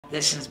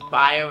This is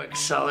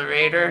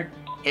BioXcellerator.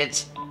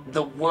 It's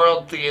the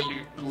world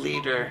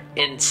leader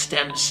in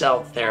stem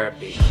cell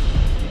therapy.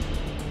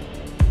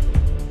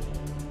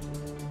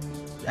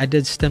 I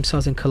did stem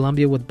cells in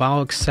Colombia with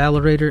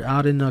BioXcellerator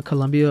out in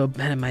Colombia.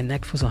 Man, my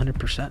neck was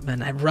 100%,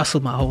 man. I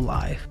wrestled my whole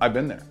life. I've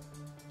been there.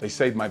 They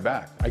saved my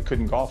back. I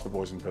couldn't golf if it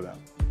wasn't for them.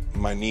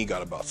 My knee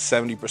got about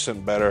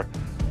 70% better.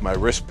 My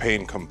wrist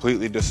pain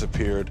completely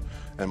disappeared.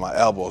 And my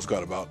elbows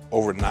got about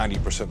over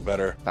 90%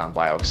 better. Found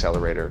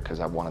BioXcellerator because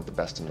I wanted the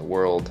best in the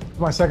world.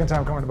 My second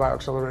time coming to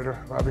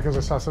BioXcellerator because I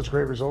saw such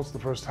great results the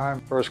first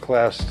time. First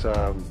class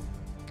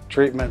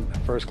treatment,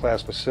 first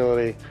class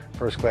facility,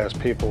 first class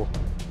people.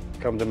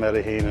 Come to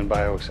Medellin and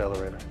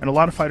BioXcellerator. And a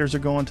lot of fighters are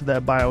going to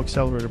that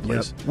BioXcellerator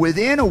place. Yep.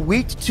 Within a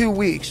week to 2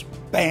 weeks,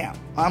 bam,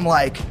 I'm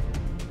like,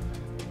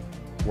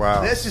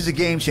 wow, this is a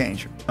game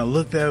changer. I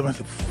looked at him and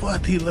said,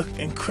 "What? He looked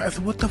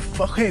incredible. What the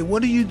fuck? Hey,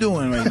 what are you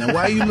doing right now?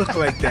 Why you look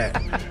like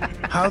that?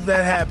 How'd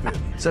that happen?"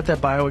 Is that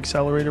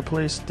BioXcellerator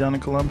place down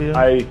in Colombia?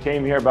 I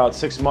came here about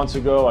 6 months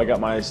ago. I got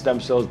my stem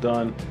cells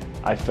done.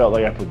 I felt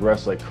like I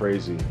progressed like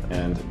crazy,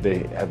 and they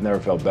have never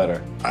felt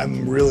better.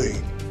 I'm really,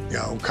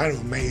 kind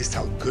of amazed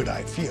how good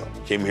I feel.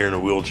 Came here in a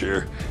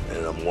wheelchair,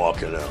 and I'm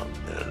walking out,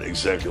 and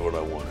exactly what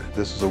I wanted.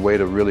 This is a way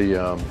to really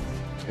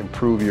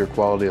improve your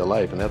quality of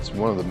life, and that's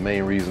one of the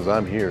main reasons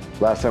I'm here.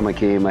 Last time I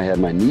came, I had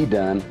my knee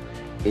done,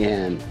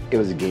 and it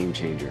was a game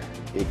changer.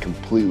 It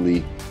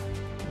completely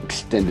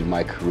extended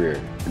my career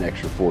an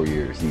extra 4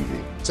 years easy.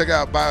 Check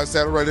out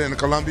BioXcellerator in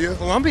Colombia.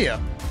 Colombia.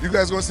 You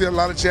guys gonna see a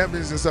lot of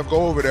champions and stuff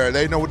go over there.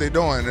 They know what they're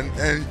doing,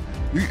 and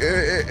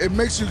it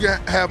makes you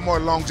have more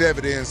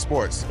longevity in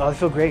sports. I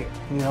feel great.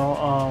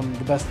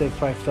 The best I've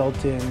probably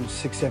felt in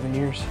 6-7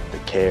 years. The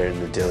care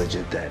and the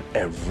diligence that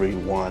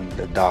everyone,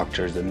 the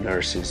doctors, the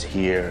nurses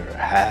here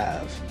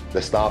have.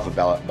 The staff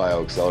about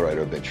BioXcellerator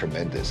have been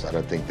tremendous. I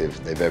don't think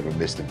they've ever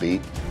missed a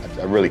beat.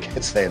 I really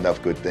can't say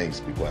enough good things,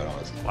 to be quite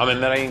honest. I'm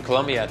in Medellin,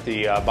 Colombia at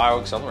the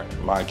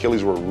BioXcellerator. My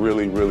Achilles were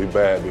really, really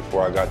bad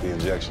before I got the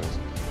injections.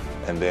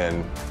 And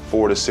then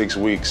 4 to 6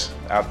 weeks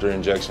after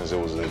injections, it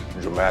was a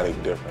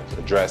dramatic difference,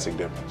 a drastic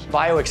difference.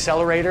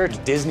 BioXcellerator,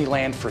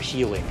 Disneyland for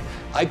healing.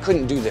 I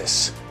couldn't do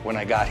this when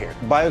I got here.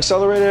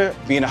 BioXcellerator,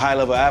 being a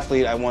high-level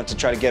athlete, I want to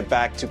try to get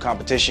back to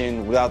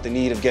competition without the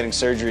need of getting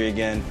surgery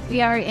again.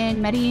 We are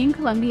in Medellin,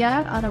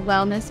 Colombia on a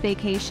wellness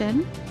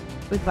vacation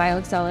with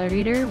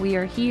BioXcellerator. We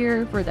are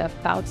here for the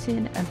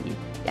fountain of youth.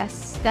 Yes,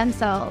 stem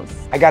cells.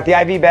 I got the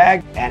IV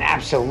bag, and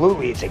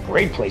absolutely, it's a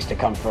great place to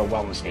come for a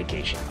wellness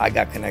vacation. I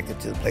got connected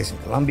to the place in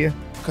Colombia.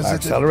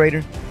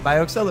 BioXcellerator.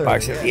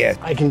 BioXcellerator. Yeah.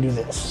 I can do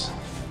this.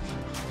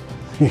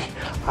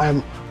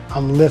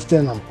 I'm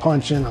lifting, I'm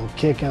punching, I'm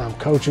kicking, I'm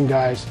coaching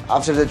guys.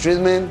 After the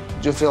treatment,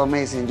 you feel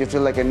amazing. You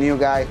feel like a new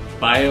guy.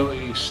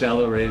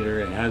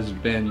 BioXcellerator has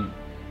been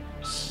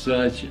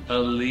such a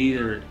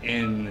leader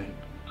in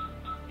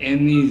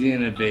these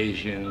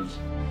innovations.